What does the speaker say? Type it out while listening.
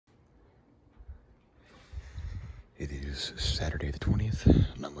is Saturday the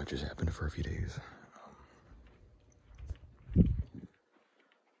 20th. Not much has happened for a few days.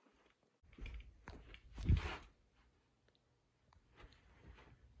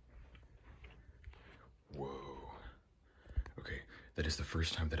 Whoa. Okay, that is the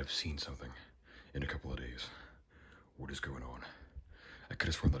first time that I've seen something in a couple of days. What is going on? I could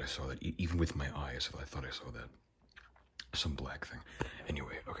have sworn that I saw that, even with my eyes, I thought I saw that. Some black thing.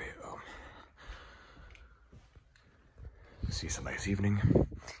 Anyway, okay, see, it's a nice evening.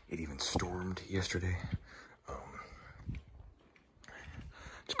 It even stormed yesterday. Let's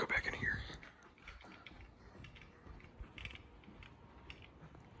go back in here.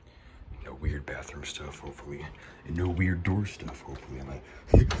 No weird bathroom stuff, hopefully. And no weird door stuff, hopefully. I'm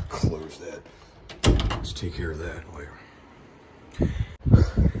gonna close that. Let's take care of that later.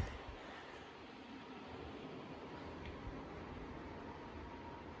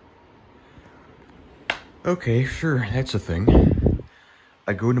 Okay, sure, that's a thing.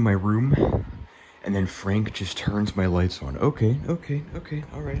 I go into my room, and then Frank just turns my lights on. Okay,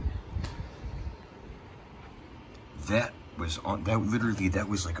 all right. That was on, that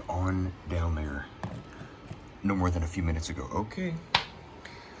was like on down there no more than a few minutes ago. Okay.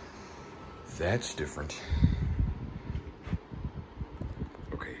 That's different.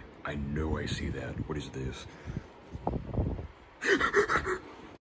 Okay, I know I see that. What is this?